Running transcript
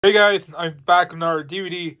Hey guys, I'm back with another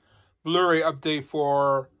DVD Blu Ray update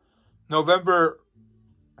for November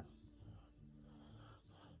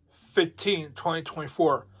 15,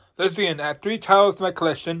 2024. Let's begin. I have 3 titles in my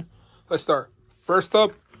collection. Let's start. First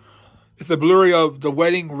up is the Blu Ray of The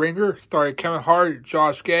Wedding Ringer, starring Kevin Hart,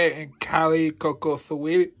 Josh Gad, and Callie Coco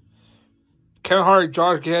Sweet. Kevin Hart and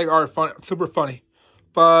Josh Gad are super funny.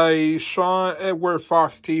 By Sean Edward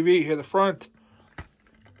Fox TV. Here the front,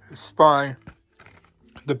 his spine,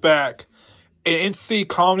 the back. An NC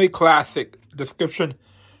comedy classic. Description,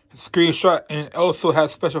 screenshot, and it also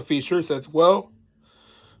has special features as well.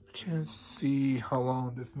 Can't see how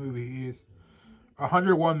long this movie is.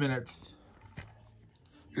 101 minutes.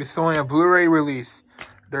 It's only a Blu-ray release.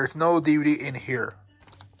 There's no DVD in here.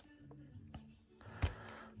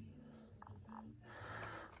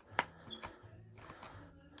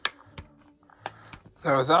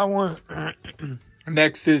 That was that one.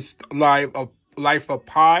 Next is Life of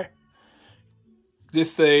Pi.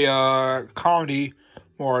 This is a comedy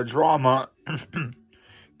or a drama.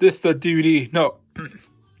 This is a DVD. No.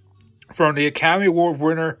 From the Academy Award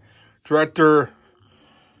winner, director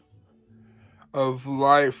of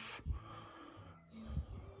Life,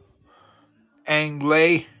 Ang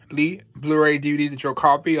Lee, Blu-ray DVD digital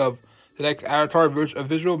copy of the next Avatar, a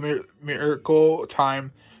visual miracle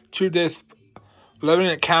time. 2 discs, 11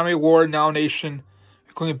 Academy Award nomination,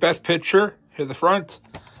 including Best Picture. Here's the front.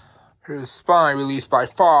 Here's the spine, released by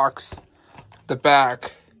Fox. The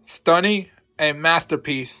back, stunning and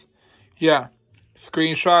masterpiece. Yeah,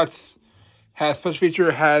 screenshots. Has special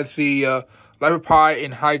feature, has the Life of Pi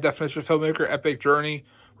in high definition filmmaker epic journey,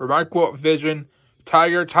 remarkable vision,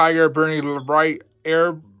 Tiger, Bernie Wright,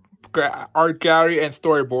 art gallery, and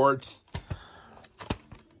storyboards.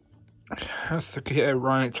 Let's get a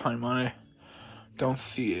running time on it. Don't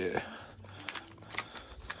see it.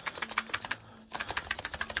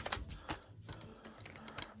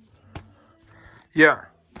 Yeah.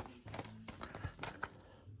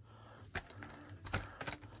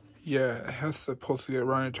 Yeah, it has supposed to get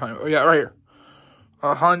running time. Oh yeah, right here.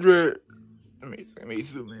 100. Let me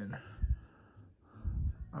zoom in.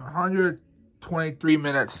 123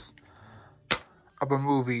 minutes of a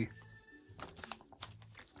movie.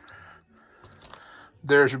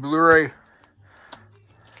 There's your Blu-ray.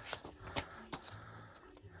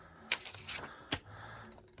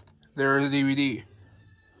 There's the DVD.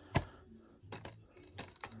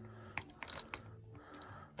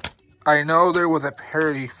 I know there was a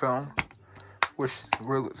parody film, which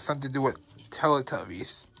was something to do with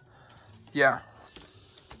Teletubbies. Yeah.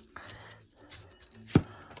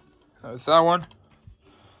 That's that one.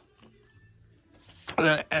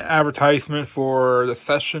 An advertisement for the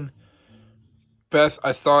session. Best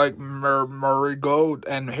I saw Marigold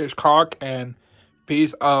and Hitchcock and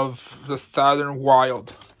Beasts of the Southern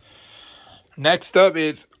Wild. Next up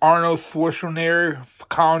is Arnold Schwarzenegger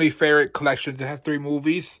Comedy Favorite Collection. They have 3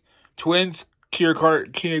 movies. Twins,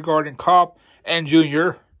 Kindergarten Cop, and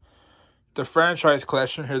Junior. The franchise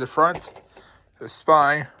collection. Here the front. The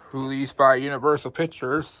spine, released by Universal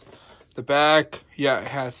Pictures. The back, yeah, it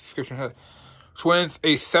has description. Twins,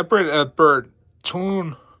 a separate bird.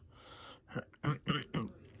 Two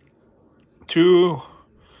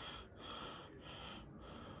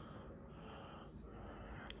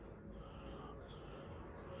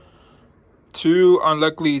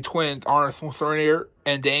unlucky twins, Arnold Schwarzenegger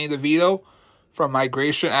and Danny DeVito, from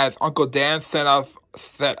migration as Uncle Dan set off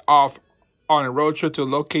on a road trip to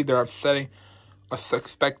locate their upsetting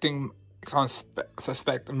suspect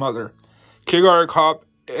mother. Kindergarten Cop,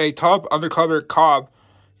 a top undercover cop,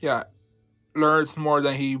 yeah, learns more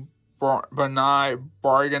than he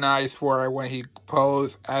bargainized for when he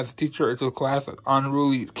posed as a teacher to a class of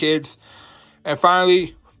unruly kids. And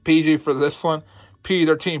finally, PG for this one,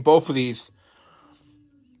 PG-13, both of these.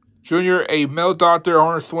 Junior, a male doctor,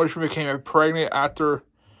 Arnold Schwarzenegger becomes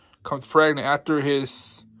pregnant after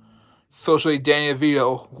his socially Danny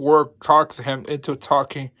DeVito talks him into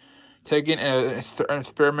taking an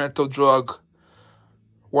experimental drug.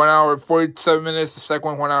 1 hour and 47 minutes. The second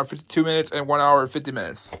one, 1 hour and 52 minutes, and 1 hour and 50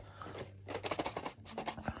 minutes.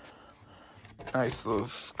 Nice little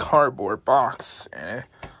cardboard box. And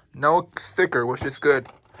no sticker, which is good.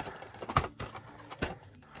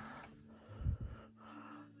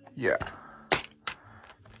 Yeah.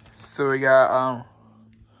 So we got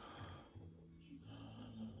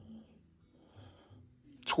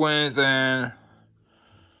twins and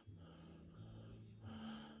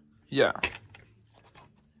yeah.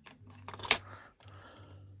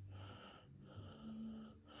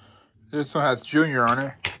 This one has Junior on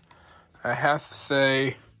it. It has to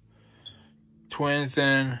say twins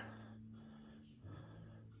and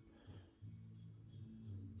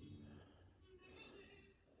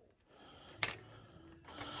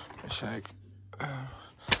check.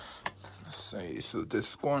 Let's see. So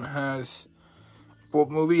this one has both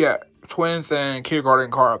movie at Twins and Kindergarten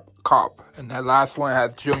Cop. And that last one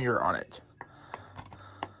has Junior on it.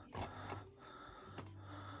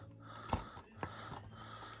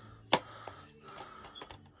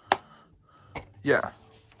 Yeah.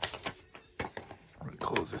 Let me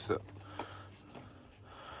close this up.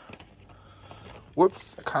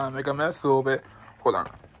 Whoops, I kind of make a mess a little bit. Hold on.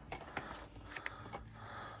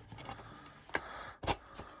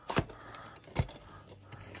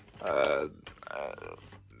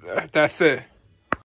 That's it.